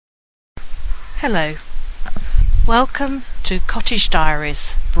Hello, welcome to Cottage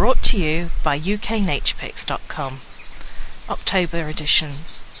Diaries, brought to you by uknaturepicks.com, October edition.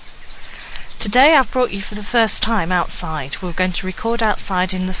 Today I've brought you for the first time outside. We're going to record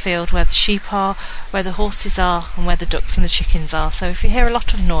outside in the field where the sheep are, where the horses are and where the ducks and the chickens are, so if you hear a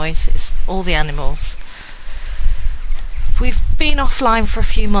lot of noise, it's all the animals. We've been offline for a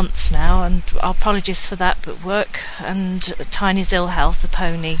few months now, and our apologies for that, but work and Tiny's ill health, the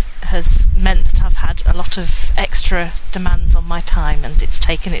pony, has meant that I've had a lot of extra demands on my time, and it's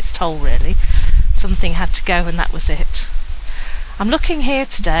taken its toll really. Something had to go and that was it. I'm looking here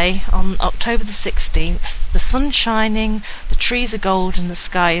today on October the 16th, the sun's shining, the trees are gold and the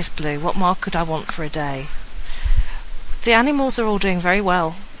sky is blue. What more could I want for a day? The animals are all doing very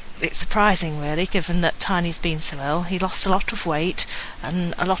well. It's surprising really, given that Tiny's been so ill. He lost a lot of weight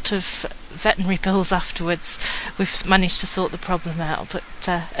and a lot of veterinary bills afterwards. We've managed to sort the problem out, but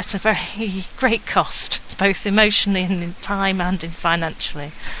at a very great cost, both emotionally and in time and in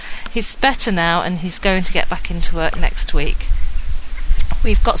financially. He's better now and he's going to get back into work next week.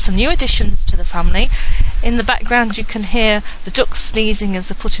 We've got some new additions to the family. In the background you can hear the ducks sneezing as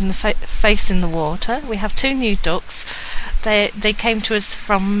they're putting the face in the water. We have two new ducks. They came to us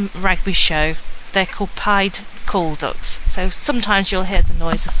from Rugby Show. They're called pied call ducks, so sometimes you'll hear the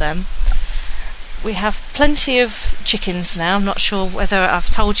noise of them. We have plenty of chickens now. I'm not sure whether I've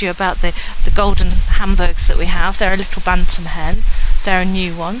told you about the golden Hamburgs that we have. They're a little bantam hen. They're a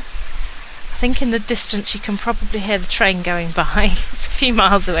new one. I think in the distance you can probably hear the train going by. It's a few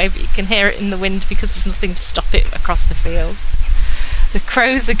miles away, but you can hear it in the wind because there's nothing to stop it across the field. The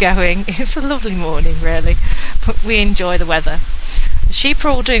crows are going. It's a lovely morning really, but we enjoy the weather. The sheep are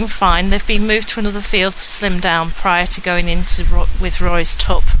all doing fine. They've been moved to another field to slim down prior to going into with Roy's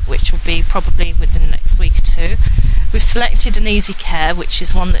tup, which will be probably within the next week or two. We've selected an easy care, which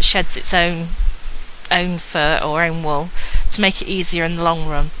is one that sheds its own fur or own wool to make it easier in the long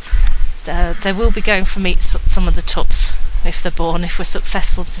run. They will be going for meat some of the tups if they're born, if we're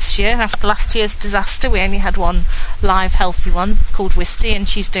successful this year. After last year's disaster we only had one live healthy one called Wisty, and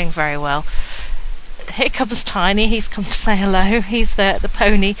she's doing very well. Here comes Tiny. He's come to say hello. He's the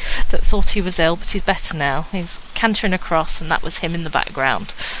pony that thought he was ill, but he's better now. He's cantering across and that was him in the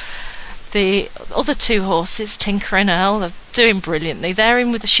background. The other two horses, Tinker and Earl, are doing brilliantly. They're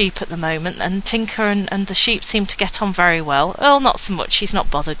in with the sheep at the moment, and Tinker and the sheep seem to get on very well. Earl not so much, he's not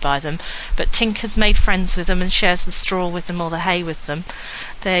bothered by them, but Tinker's made friends with them and shares the straw with them or the hay with them.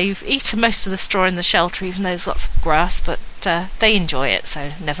 They've eaten most of the straw in the shelter, even though there's lots of grass, but they enjoy it,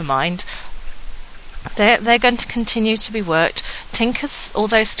 so never mind. They're going to continue to be worked. Tinker's,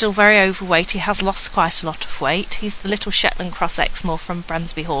 although still very overweight, he has lost quite a lot of weight. He's the little Shetland Cross Exmoor from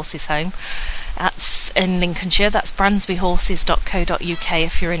Bransby Horses Home. That's in Lincolnshire. That's bransbyhorses.co.uk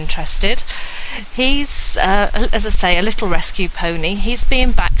if you're interested. He's, as I say, a little rescue pony. He's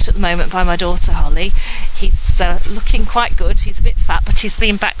being backed at the moment by my daughter Holly. He's looking quite good. He's a bit fat, but he's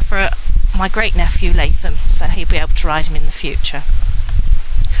being backed for my great nephew Latham, so he'll be able to ride him in the future.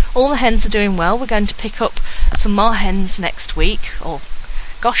 All the hens are doing well. We're going to pick up some more hens next week, or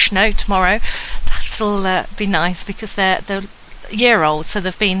gosh no, tomorrow. That'll be nice because they're a year old, so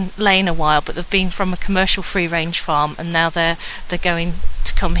they've been laying a while, but they've been from a commercial free range farm, and now they're going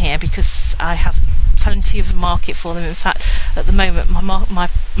to come here because I have plenty of a market for them. In fact, at the moment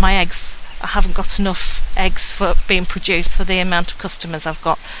my eggs, I haven't got enough eggs for being produced for the amount of customers I've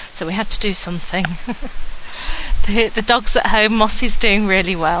got, so we had to do something. The dog's at home. Mossy's doing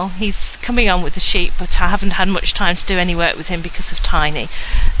really well. He's coming on with the sheep, but I haven't had much time to do any work with him because of Tiny.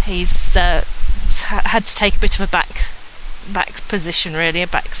 He's had to take a bit of a back position really, a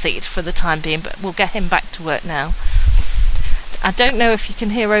back seat for the time being, but we'll get him back to work now. I don't know if you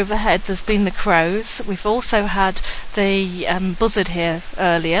can hear overhead, there's been the crows. We've also had the buzzard here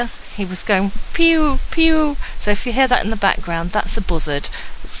earlier. He was going pew, pew. So if you hear that in the background, that's a buzzard.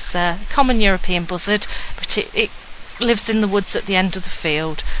 It's a common European buzzard, but it lives in the woods at the end of the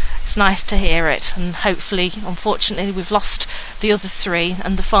field. It's nice to hear it, and hopefully, unfortunately, we've lost the other three,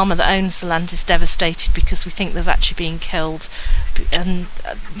 and the farmer that owns the land is devastated because we think they've actually been killed. And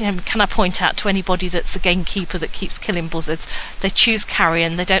can I point out to anybody that's a gamekeeper that keeps killing buzzards, they choose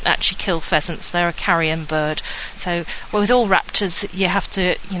carrion, they don't actually kill pheasants, they're a carrion bird. So with all raptors you have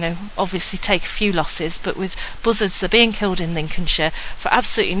to obviously take a few losses, but with buzzards they're being killed in Lincolnshire for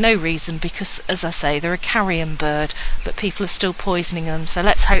absolutely no reason because, as I say, they're a carrion bird, but people are still poisoning them, so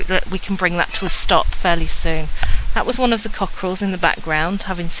let's hope that we can bring that to a stop fairly soon. That was one of the cockerels in the background,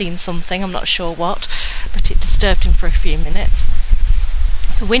 having seen something, I'm not sure what, but it disturbed him for a few minutes.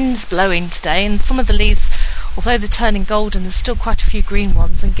 The wind's blowing today and some of the leaves although they're turning golden, there's still quite a few green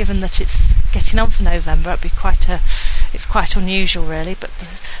ones, and given that it's getting on for November, it's quite unusual really. But the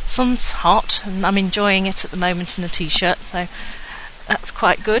sun's hot and I'm enjoying it at the moment in a t-shirt, so that's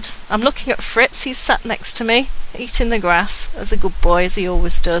quite good. I'm looking at Fritz. He's sat next to me eating the grass as a good boy, as he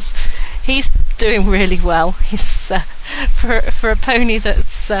always does. He's doing really well. He's for a pony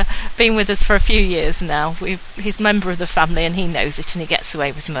that's been with us for a few years now. He's a member of the family and he knows it, and he gets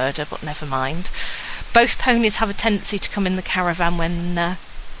away with murder, but never mind. Both ponies have a tendency to come in the caravan when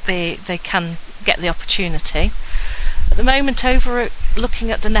they can get the opportunity. At the moment,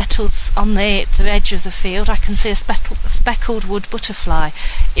 looking at the nettles on the edge of the field, I can see a speckled wood butterfly.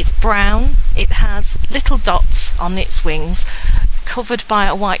 It's brown, it has little dots on its wings, covered by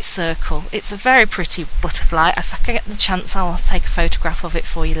a white circle. It's a very pretty butterfly. If I can get the chance, I'll take a photograph of it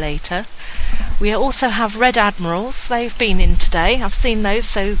for you later. We also have red admirals. They've been in today. I've seen those,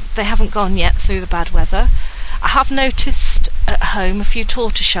 so they haven't gone yet through the bad weather. I have noticed at home a few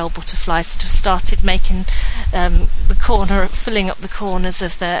tortoiseshell butterflies that have started making filling up the corners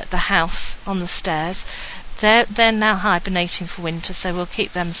of the house on the stairs. They're now hibernating for winter, so we'll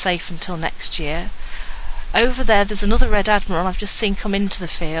keep them safe until next year. Over there's another red admiral I've just seen come into the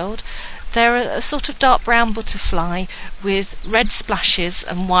field. They're a sort of dark brown butterfly with red splashes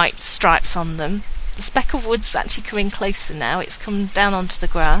and white stripes on them. The speckled wood's actually coming closer now. It's come down onto the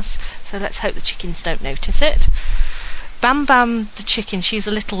grass, so let's hope the chickens don't notice it. Bam Bam, the chicken, she's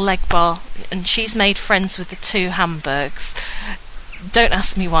a little leg bar, and she's made friends with the two Hamburgs. Don't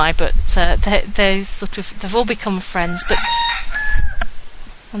ask me why, but they've all become friends.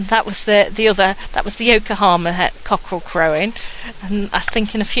 And that was the Yokohama cockerel crowing, and I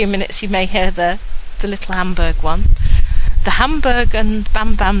think in a few minutes you may hear the little Hamburg one. The Hamburg and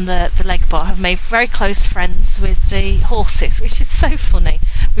Bam Bam, the leg bar, have made very close friends with the horses, which is so funny.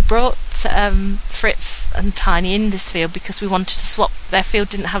 We brought Fritz and Tiny in this field because we wanted to swap. Their field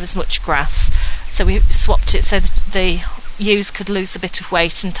didn't have as much grass, so we swapped it so that the ewes could lose a bit of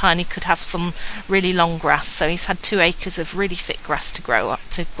weight and Tiny could have some really long grass. So he's had 2 acres of really thick grass to grow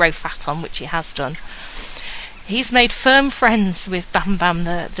fat on, which he has done. He's made firm friends with Bam Bam,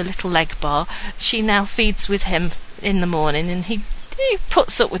 the little leg bar. She now feeds with him in the morning, and he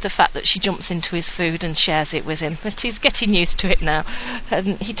puts up with the fact that she jumps into his food and shares it with him, but he's getting used to it now,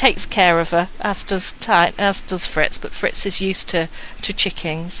 and he takes care of her, as does Fritz, but Fritz is used to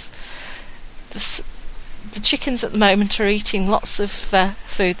chickens. The chickens at the moment are eating lots of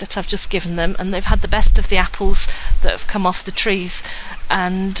food that I've just given them, and they've had the best of the apples that have come off the trees,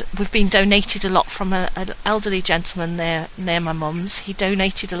 and we've been donated a lot from an elderly gentleman near my mum's. He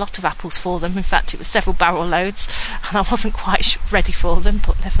donated a lot of apples for them. In fact, it was several barrel loads, and I wasn't quite ready for them,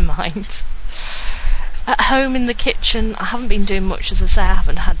 but never mind. At home in the kitchen, I haven't been doing much. As I say, I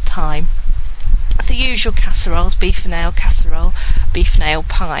haven't had time. The usual casseroles, beef and ale casserole, beef and ale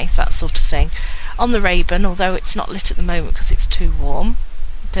pie, that sort of thing. On the Raven, although it's not lit at the moment because it's too warm.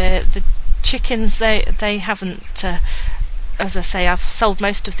 The chickens, they haven't, as I say, I've sold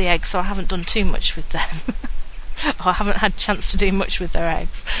most of the eggs, so I haven't done too much with them. Or I haven't had a chance to do much with their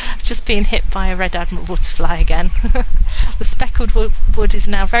eggs. Just being hit by a red admiral butterfly again. The speckled wood is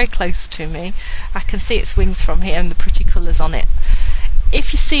now very close to me. I can see its wings from here and the pretty colours on it.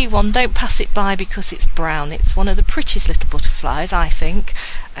 If you see one, don't pass it by because it's brown. It's one of the prettiest little butterflies, I think,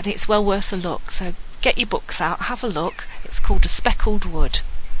 and it's well worth a look. So get your books out, have a look. It's called a speckled wood.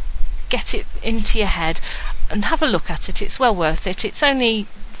 Get it into your head and have a look at it. It's well worth it. It's only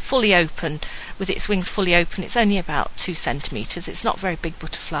fully open, with its wings fully open. It's only about 2 centimetres. It's not a very big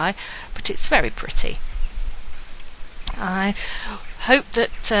butterfly, but it's very pretty. I hope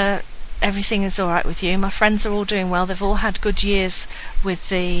that everything is all right with you. My friends are all doing well. They've all had good years with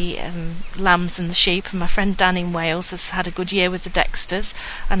the lambs and the sheep, and my friend Dan in Wales has had a good year with the Dexters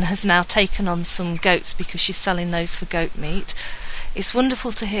and has now taken on some goats because she's selling those for goat meat. It's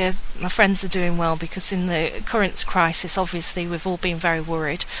wonderful to hear my friends are doing well, because in the current crisis, obviously, we've all been very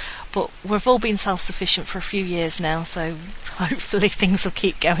worried, but we've all been self-sufficient for a few years now, so hopefully things will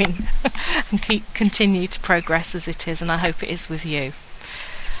keep going and continue to progress as it is, and I hope it is with you.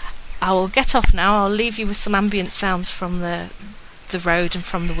 I will get off now. I'll leave you with some ambient sounds from the road and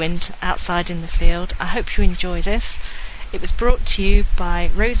from the wind outside in the field. I hope you enjoy this. It was brought to you by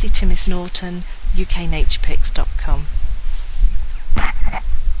Rosie Timmis Norton, UKNaturePics.com.